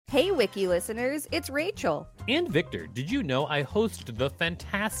Hey, Wiki listeners, it's Rachel. And Victor, did you know I host the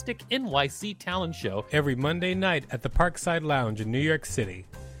fantastic NYC Talent Show every Monday night at the Parkside Lounge in New York City?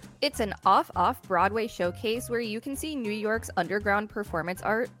 It's an off-Broadway showcase where you can see New York's underground performance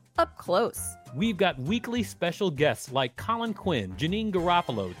art up close. We've got weekly special guests like Colin Quinn, Janine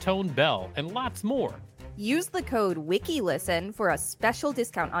Garofalo, Tone Bell, and lots more. Use the code WIKILISTEN for a special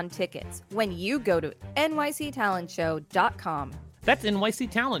discount on tickets when you go to nyctalentshow.com. That's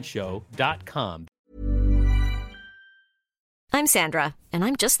nyctalentshow.com. I'm Sandra, and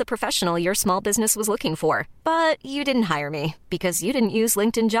I'm just the professional your small business was looking for. But you didn't hire me because you didn't use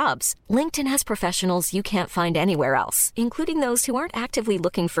LinkedIn Jobs. LinkedIn has professionals you can't find anywhere else, including those who aren't actively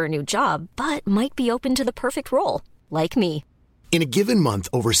looking for a new job, but might be open to the perfect role, like me. In a given month,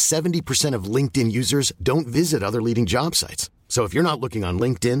 over 70% of LinkedIn users don't visit other leading job sites. So if you're not looking on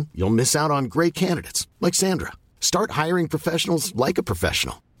LinkedIn, you'll miss out on great candidates like Sandra. Start hiring professionals like a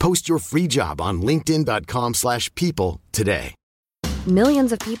professional. Post your free job on linkedin.com/people today.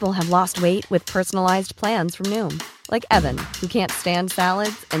 Millions of people have lost weight with personalized plans from Noom. Like Evan, who can't stand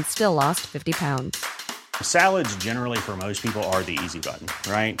salads and still lost 50 pounds. Salads generally for most people are the easy button,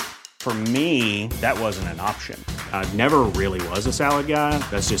 right? For me, that wasn't an option. I never really was a salad guy.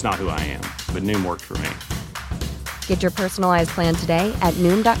 That's just not who I am. But Noom worked for me. Get your personalized plan today at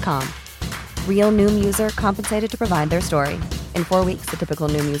Noom.com. Real Noom user compensated to provide their story. In 4 weeks, the typical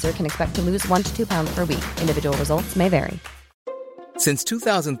Noom user can expect to lose 1 to 2 pounds per week. Individual results may vary. Since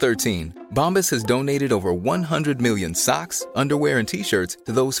 2013, Bombas has donated over 100 million socks, underwear, and T-shirts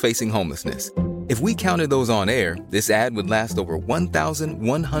to those facing homelessness. If we counted those on air, this ad would last over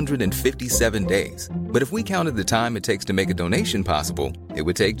 1,157 days. But if we counted the time it takes to make a donation possible, it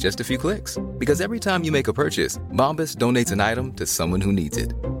would take just a few clicks. Because every time you make a purchase, Bombas donates an item to someone who needs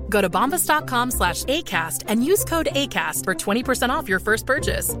it. Go to bombas.com/ACAST and use code ACAST for 20% off your first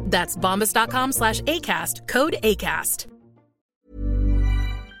purchase. That's bombas.com/ACAST, code ACAST.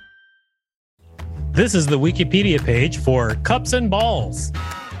 This is the Wikipedia page for Cups and Balls.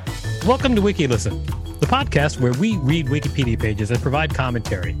 Welcome to WikiListen, the podcast where we read Wikipedia pages and provide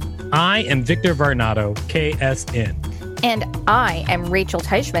commentary. I am Victor Varnado, KSN. And I am Rachel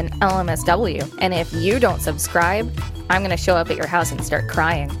Teichman, LMSW. And if you don't subscribe, I'm going to show up at your house and start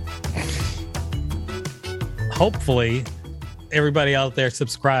crying. Hopefully, everybody out there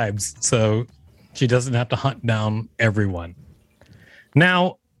subscribes so she doesn't have to hunt down everyone.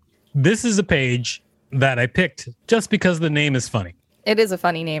 Now, this is a page that I picked just because the name is funny. It is a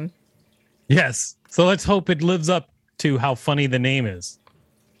funny name. Yes. So let's hope it lives up to how funny the name is.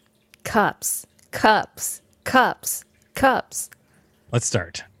 Cups, cups, cups, cups. Let's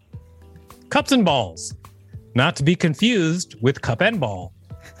start. Cups and balls. Not to be confused with cup and ball.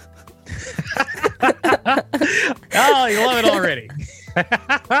 Oh, you love it already.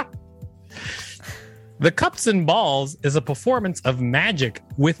 The Cups and Balls is a performance of magic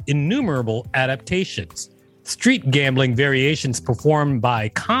with innumerable adaptations. Street gambling variations performed by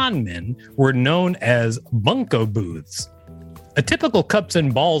con men were known as bunco booths. A typical Cups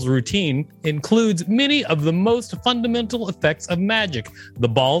and Balls routine includes many of the most fundamental effects of magic. The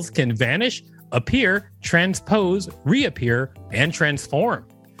balls can vanish, appear, transpose, reappear, and transform.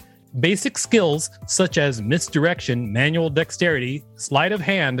 Basic skills such as misdirection, manual dexterity, sleight of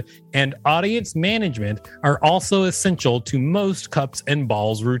hand, and audience management are also essential to most Cups and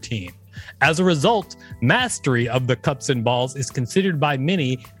Balls routine. As a result, mastery of the Cups and Balls is considered by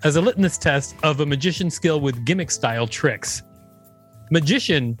many as a litmus test of a magician's skill with gimmick-style tricks.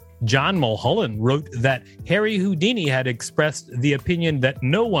 Magician John Mulholland wrote that Harry Houdini had expressed the opinion that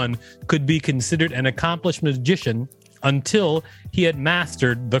no one could be considered an accomplished magician until he had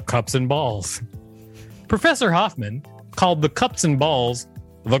mastered the Cups and Balls. Professor Hoffman called the Cups and Balls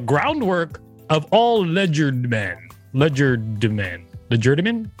the groundwork of all legerdemain.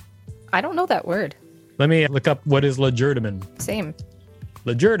 Legerdemain? I don't know that word. Let me look up what is legerdemain. Same.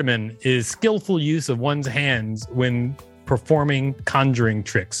 Legerdemain is skillful use of one's hands when performing conjuring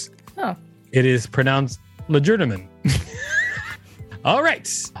tricks. Oh. It is pronounced legerdemain. All right.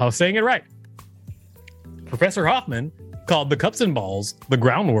 I was saying it right. Professor Hoffman called the Cups and Balls the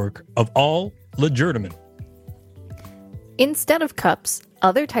groundwork of all legerdemain. Instead of cups,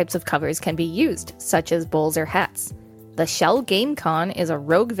 other types of covers can be used, such as bowls or hats. The Shell Game Con is a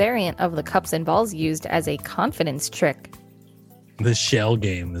rogue variant of the Cups and Balls used as a confidence trick. The Shell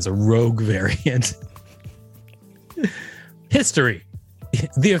Game is a rogue variant. History.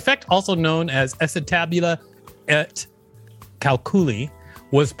 The effect, also known as acetabula et calculi,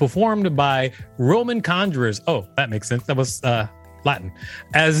 was performed by Roman conjurers. Oh, that makes sense. That was Latin,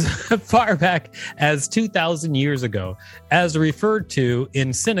 as far back as 2,000 years ago, as referred to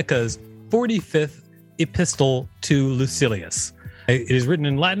in Seneca's 45th epistle to Lucilius. It is written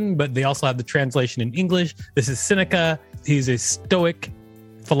in Latin, but they also have the translation in English. This is Seneca. He's a Stoic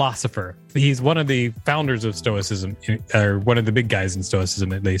philosopher. He's one of the founders of Stoicism, or one of the big guys in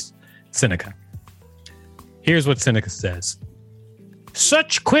Stoicism, at least, Seneca. Here's what Seneca says.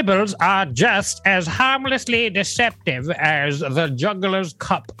 Such quibbles are just as harmlessly deceptive as the juggler's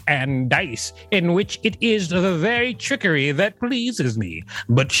cup and dice, in which it is the very trickery that pleases me.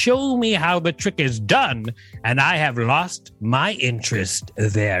 But show me how the trick is done, and I have lost my interest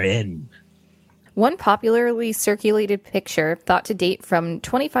therein. One popularly circulated picture, thought to date from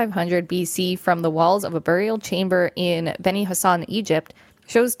 2500 BC from the walls of a burial chamber in Beni Hassan, Egypt,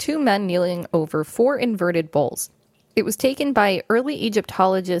 shows two men kneeling over four inverted bowls. It was taken by early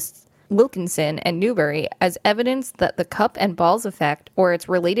Egyptologists Wilkinson and Newberry as evidence that the cup and balls effect, or its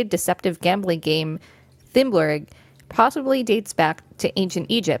related deceptive gambling game, Thimbleric, possibly dates back to ancient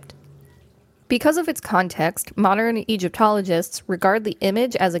Egypt. Because of its context, modern Egyptologists regard the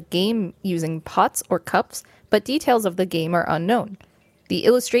image as a game using pots or cups, but details of the game are unknown. The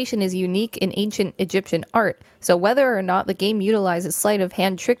illustration is unique in ancient Egyptian art, so whether or not the game utilizes sleight of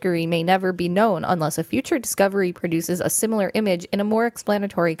hand trickery may never be known unless a future discovery produces a similar image in a more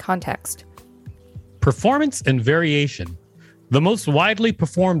explanatory context. Performance and variation. The most widely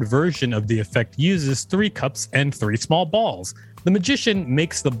performed version of the effect uses 3 cups and 3 small balls. The magician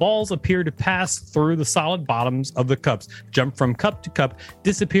makes the balls appear to pass through the solid bottoms of the cups, jump from cup to cup,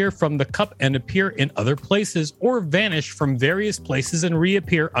 disappear from the cup and appear in other places, or vanish from various places and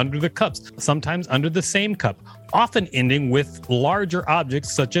reappear under the cups, sometimes under the same cup, often ending with larger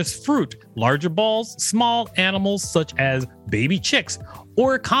objects such as fruit, larger balls, small animals such as baby chicks,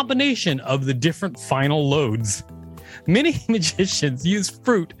 or a combination of the different final loads. Many magicians use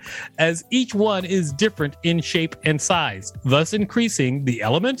fruit as each one is different in shape and size, thus increasing the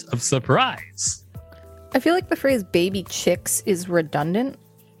element of surprise. I feel like the phrase baby chicks is redundant.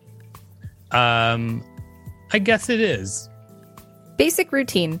 I guess it is. Basic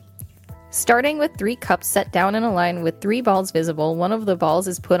routine. Starting with 3 cups set down in a line with 3 balls visible, one of the balls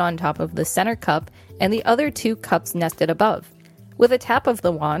is put on top of the center cup and the other 2 cups nested above. With a tap of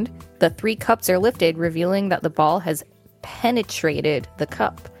the wand, the 3 cups are lifted, revealing that the ball has penetrated the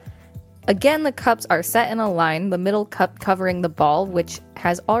cup. Again, the cups are set in a line, the middle cup covering the ball, which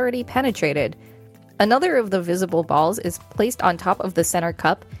has already penetrated. Another of the visible balls is placed on top of the center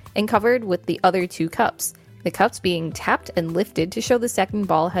cup and covered with the other 2 cups, the cups being tapped and lifted to show the second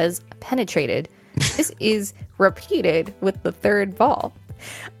ball has penetrated. This is repeated with the third ball.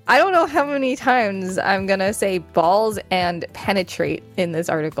 I don't know how many times I'm gonna say balls and penetrate in this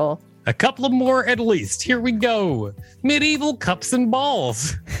article. A couple of more at least. Here we go. Medieval cups and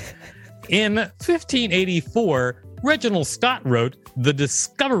balls. In 1584, Reginald Scott wrote The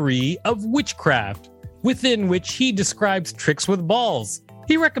Discovery of Witchcraft, within which he describes tricks with balls.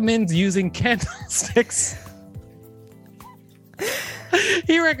 He recommends using candlesticks.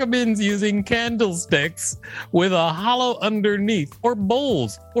 He recommends using candlesticks with a hollow underneath, or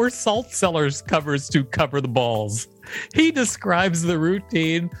bowls, or salt cellars covers to cover the balls. He describes the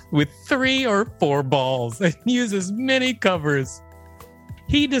routine with 3 or 4 balls and uses many covers.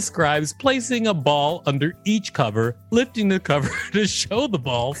 He describes placing a ball under each cover, lifting the cover to show the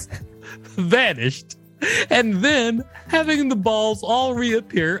balls vanished, and then having the balls all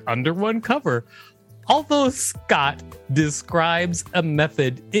reappear under one cover. Although Scott describes a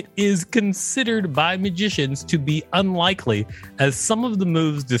method, it is considered by magicians to be unlikely, as some of the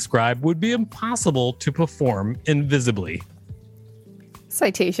moves described would be impossible to perform invisibly.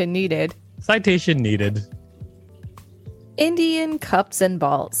 Citation needed. Citation needed. Indian cups and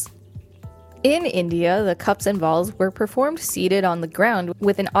balls. In India, the cups and balls were performed seated on the ground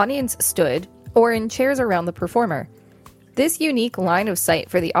with an audience stood or in chairs around the performer. This unique line of sight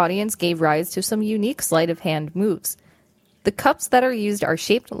for the audience gave rise to some unique sleight of hand moves. The cups that are used are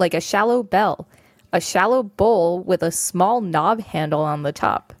shaped like a shallow bell, a shallow bowl with a small knob handle on the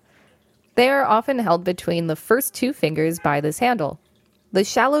top. They are often held between the first 2 fingers by this handle. The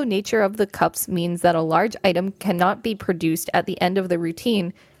shallow nature of the cups means that a large item cannot be produced at the end of the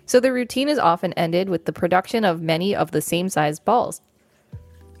routine, so the routine is often ended with the production of many of the same size balls.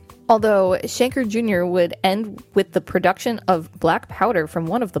 Although Shanker Jr. would end with the production of black powder from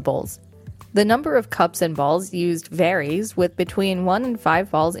one of the bowls. The number of cups and balls used varies, with between 1 and 5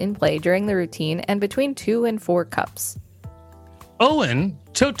 balls in play during the routine and between 2 and 4 cups. Owen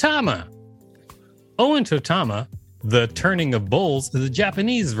Totama. Owen Totama, the turning of bowls, is a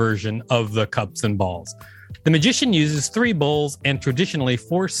Japanese version of the cups and balls. The magician uses 3 bowls and traditionally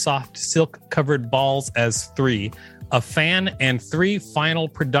 4 soft silk-covered balls as 3, a fan, and 3 final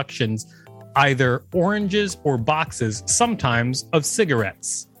productions, either oranges or boxes, sometimes of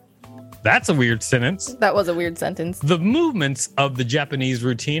cigarettes. That's a weird sentence. That was a weird sentence. The movements of the Japanese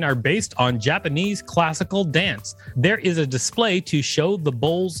routine are based on Japanese classical dance. There is a display to show the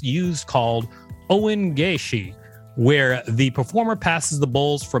bowls used called oengeshi, where the performer passes the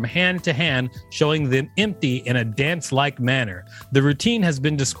bowls from hand to hand, showing them empty in a dance-like manner. The routine has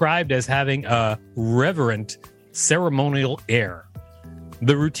been described as having a reverent, ceremonial air.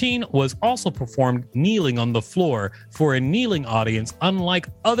 The routine was also performed kneeling on the floor. For a kneeling audience, unlike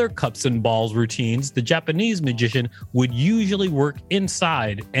other cups and balls routines, the Japanese magician would usually work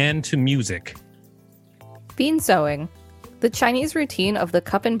inside and to music. Bean sewing. The Chinese routine of the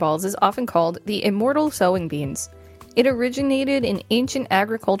cup and balls is often called the immortal sewing beans. It originated in ancient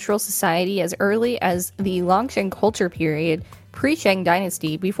agricultural society as early as the Longsheng culture period, pre-Shang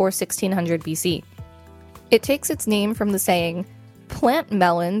dynasty, before 1600 BC. It takes its name from the saying, "Plant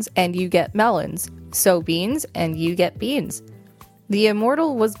melons and you get melons, sow beans and you get beans." The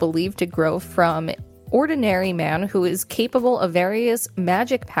immortal was believed to grow from ordinary man who is capable of various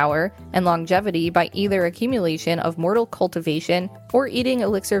magic power and longevity by either accumulation of mortal cultivation or eating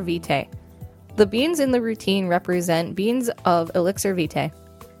elixir vitae. The beans in the routine represent beans of elixir vitae.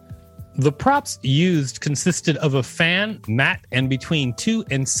 The props used consisted of a fan, mat, and between 2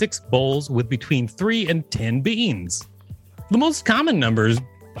 and 6 bowls with between 3 and 10 beans. The most common numbers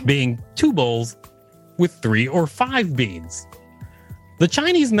being 2 bowls with 3 or 5 beans. The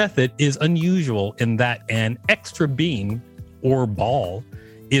Chinese method is unusual in that an extra bean or ball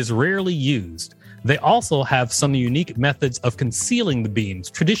is rarely used. They also have some unique methods of concealing the beans.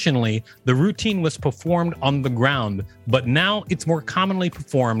 Traditionally, the routine was performed on the ground, but now it's more commonly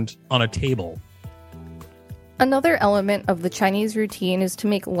performed on a table. Another element of the Chinese routine is to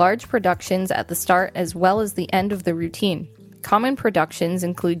make large productions at the start as well as the end of the routine. Common productions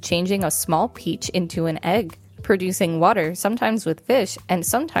include changing a small peach into an egg, producing water, sometimes with fish, and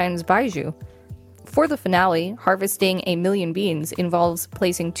sometimes baijiu. For the finale, harvesting 1,000,000 beans involves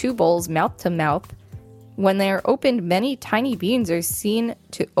placing 2 bowls mouth to mouth. When they are opened, many tiny beans are seen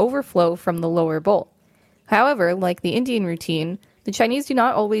to overflow from the lower bowl. However, like the Indian routine, the Chinese do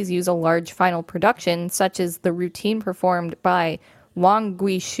not always use a large final production, such as the routine performed by Wang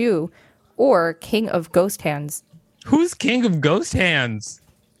Guishu or King of Ghost Hands. Who's King of Ghost Hands?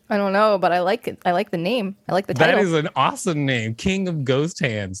 I don't know, but I like it. I like the name. I like the title. That is an awesome name, King of Ghost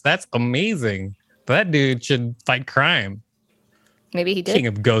Hands. That's amazing. That dude should fight crime. Maybe he did. King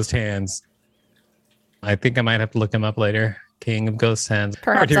of Ghost Hands. I think I might have to look him up later. King of Ghost Hands.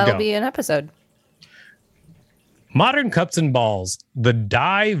 Perhaps that'll be an episode. Modern cups and balls. The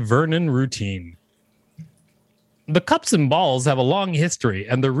Dai Vernon routine. The cups and balls have a long history,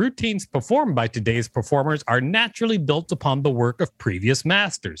 and the routines performed by today's performers are naturally built upon the work of previous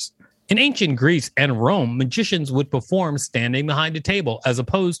masters. In ancient Greece and Rome, magicians would perform standing behind a table as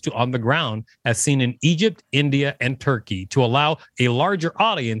opposed to on the ground, as seen in Egypt, India, and Turkey, to allow a larger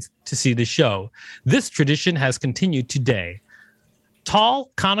audience to see the show. This tradition has continued today.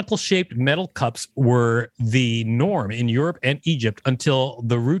 Tall, conical-shaped metal cups were the norm in Europe and Egypt until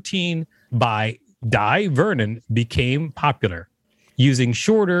the routine by Dai Vernon became popular, using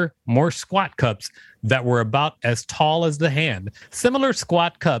shorter, more squat cups that were about as tall as the hand. Similar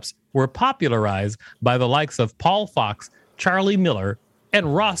squat cups were popularized by the likes of Paul Fox, Charlie Miller,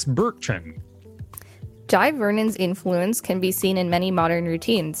 and Ross Bertrand. Dai Vernon's influence can be seen in many modern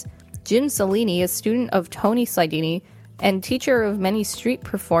routines. Jim Cellini, a student of Tony Slidini and teacher of many street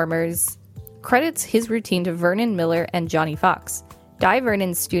performers, credits his routine to Vernon Miller and Johnny Fox. Dai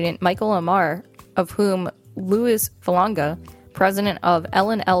Vernon's student Michael Amar, of whom Louis Falanga, president of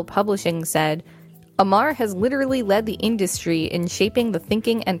L&L Publishing, said, "Amar has literally led the industry in shaping the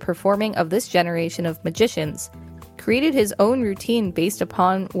thinking and performing of this generation of magicians, created his own routine based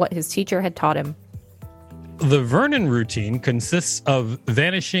upon what his teacher had taught him." The Vernon routine consists of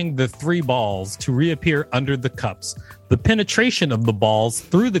vanishing the 3 balls to reappear under the cups, the penetration of the balls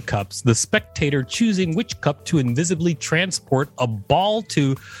through the cups, the spectator choosing which cup to invisibly transport a ball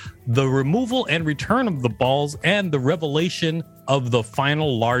to, the removal and return of the balls, and the revelation of the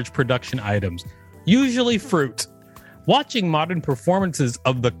final large production items, usually fruit. Watching modern performances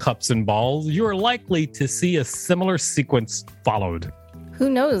of the cups and balls, you're likely to see a similar sequence followed. Who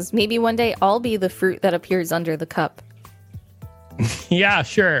knows? Maybe one day I'll be the fruit that appears under the cup. Yeah,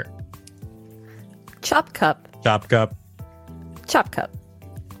 sure. Chop cup. Chop cup. Chop cup.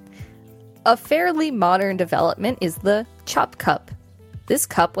 A fairly modern development is the chop cup. This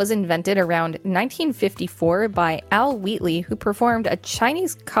cup was invented around 1954 by Al Wheatley, who performed a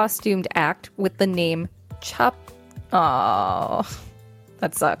Chinese costumed act with the name Chop. Oh,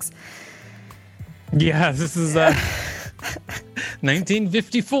 that sucks. Yeah, this is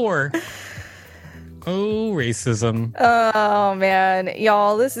 1954. Oh, racism. Oh, man.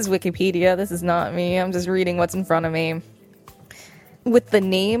 Y'all, this is Wikipedia. This is not me. I'm just reading what's in front of me. With the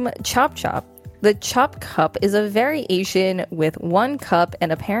name Chop Chop, the Chop Cup is a variation with one cup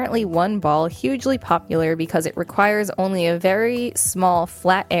and apparently one ball, hugely popular because it requires only a very small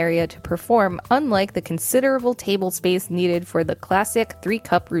flat area to perform, unlike the considerable table space needed for the classic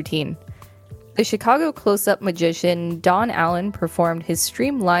 3-cup routine. The Chicago close-up magician Don Allen performed his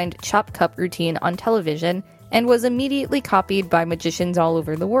streamlined Chop Cup routine on television and was immediately copied by magicians all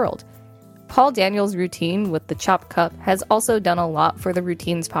over the world. Paul Daniels' routine with the Chop Cup has also done a lot for the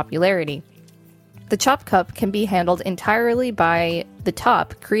routine's popularity. The Chop Cup can be handled entirely by the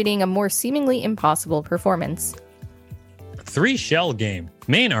top, creating a more seemingly impossible performance. 3-shell game.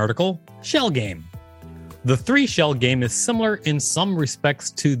 Main article, shell game. The 3-shell game is similar in some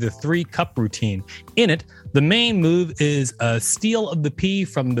respects to the 3-cup routine. In it, the main move is a steal of the pea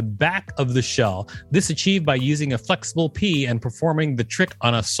from the back of the shell. This achieved by using a flexible pea and performing the trick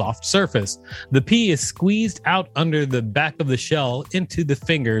on a soft surface. The pea is squeezed out under the back of the shell into the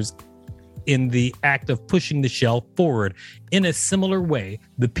fingers in the act of pushing the shell forward. In a similar way,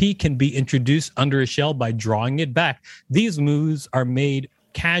 the pea can be introduced under a shell by drawing it back. These moves are made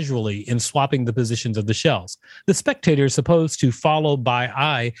casually in swapping the positions of the shells. The spectator is supposed to follow by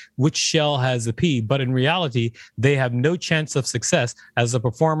eye which shell has the pea, but in reality, they have no chance of success as the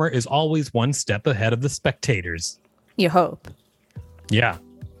performer is always one step ahead of the spectators. You hope. Yeah.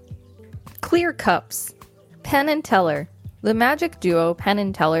 Clear cups. Penn and Teller. The magic duo Penn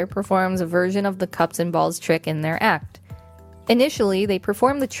and Teller performs a version of the cups and balls trick in their act. Initially, they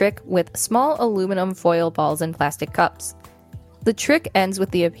perform the trick with small aluminum foil balls and plastic cups. The trick ends with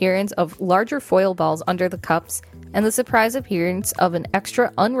the appearance of larger foil balls under the cups and the surprise appearance of an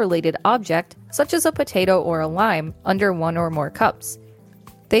extra unrelated object, such as a potato or a lime, under one or more cups.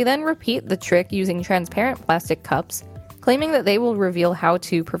 They then repeat the trick using transparent plastic cups, claiming that they will reveal how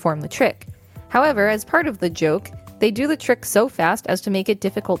to perform the trick. However, as part of the joke, they do the trick so fast as to make it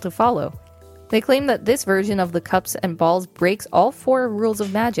difficult to follow. They claim that this version of the cups and balls breaks all 4 rules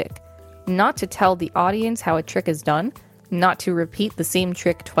of magic: not to tell the audience how a trick is done, not to repeat the same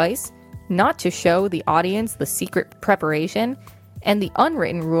trick twice, not to show the audience the secret preparation, and the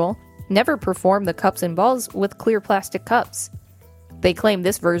unwritten rule, never perform the cups and balls with clear plastic cups. They claim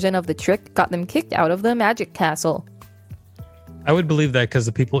this version of the trick got them kicked out of the Magic Castle. I would believe that because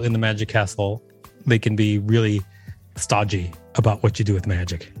the people in the Magic Castle, they can be really stodgy about what you do with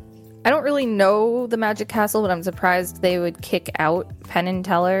magic. I don't really know the Magic Castle, but I'm surprised they would kick out Penn and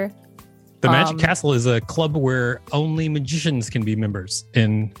Teller. The Magic Castle is a club where only magicians can be members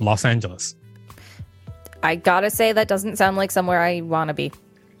in Los Angeles. I gotta say, that doesn't sound like somewhere I want to be.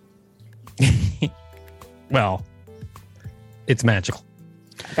 Well, it's magical.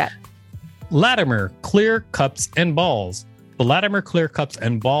 I bet. Latimer, Clear Cups and Balls. The Latimer Clear Cups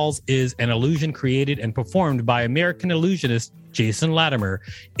and Balls is an illusion created and performed by American illusionist Jason Latimer.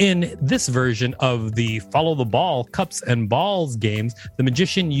 In this version of the Follow the Ball Cups and Balls games, the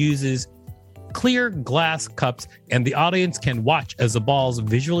magician uses clear glass cups and the audience can watch as the balls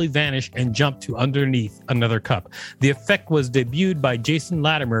visually vanish and jump to underneath another cup. The effect was debuted by Jason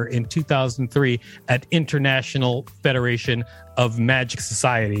Latimer in 2003 at International Federation of Magic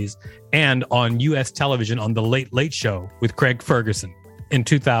Societies and on U.S. television on The Late Late Show with Craig Ferguson in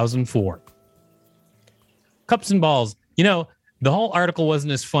 2004. Cups and Balls. You know, the whole article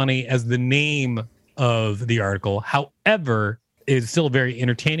wasn't as funny as the name of the article. However, it's still a very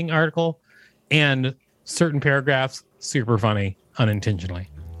entertaining article, and certain paragraphs, super funny, unintentionally.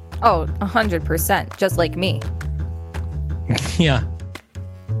 Oh, 100%, just like me. Yeah,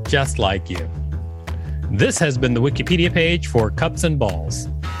 just like you. This has been the Wikipedia page for Cups and Balls.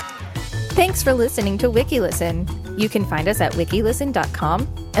 Thanks for listening to WikiListen. You can find us at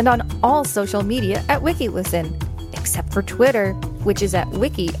wikilisten.com and on all social media at WikiListen, except for Twitter, which is at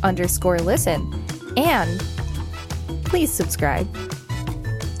wiki_listen. And please subscribe.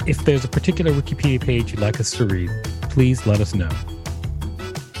 If there's a particular Wikipedia page you'd like us to read, please let us know.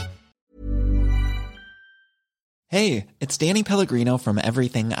 Hey, it's Danny Pellegrino from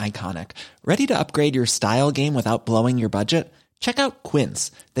Everything Iconic. Ready to upgrade your style game without blowing your budget? Check out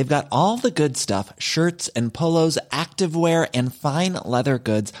Quince. They've got all the good stuff, shirts and polos, activewear, and fine leather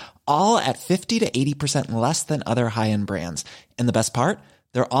goods, all at 50 to 80% less than other high-end brands. And the best part?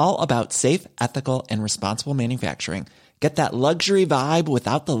 They're all about safe, ethical, and responsible manufacturing. Get that luxury vibe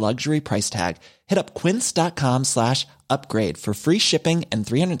without the luxury price tag. Hit up quince.com/upgrade for free shipping and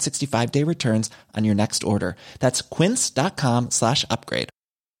 365-day returns on your next order. That's quince.com/upgrade.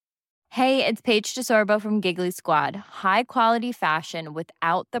 Hey, it's Paige DeSorbo from Giggly Squad. High quality fashion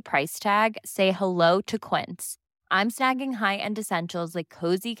without the price tag. Say hello to Quince. I'm snagging high-end essentials like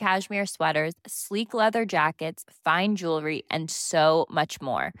cozy cashmere sweaters, sleek leather jackets, fine jewelry, and so much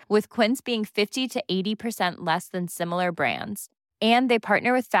more. With Quince being 50 to 80% less than similar brands. And they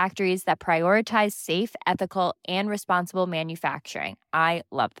partner with factories that prioritize safe, ethical, and responsible manufacturing. I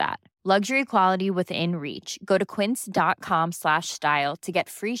love that. Luxury quality within reach. Go to quince.com/style to get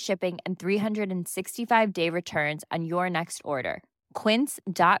free shipping and 365-day returns on your next order.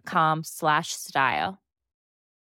 Quince.com/style.